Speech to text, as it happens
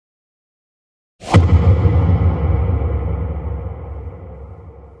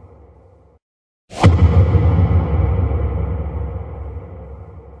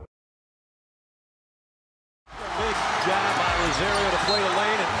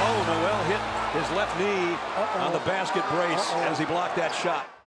His left knee on the basket brace as he blocked that shot.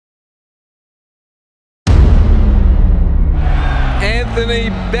 Anthony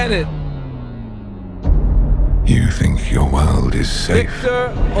Bennett. You think your world is safe.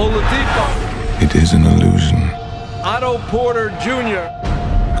 Victor Oladipo. It is an illusion. Otto Porter Jr.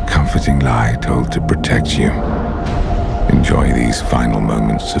 A comforting lie told to protect you. Enjoy these final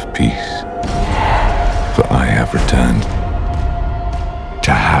moments of peace. For I have returned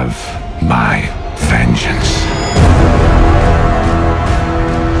to have my vengeance.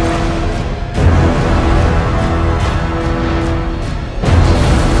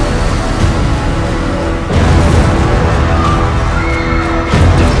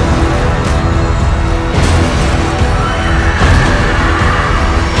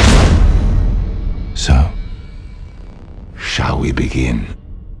 So, shall we begin?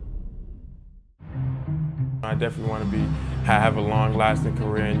 I definitely want to have a long-lasting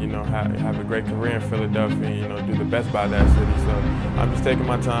career and, have a great career in Philadelphia and, do the best by that city. So I'm just taking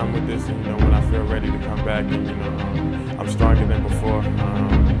my time with this and, when I feel ready to come back and, I'm stronger than before,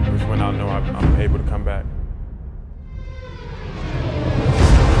 is when I'll know I'm able to come back.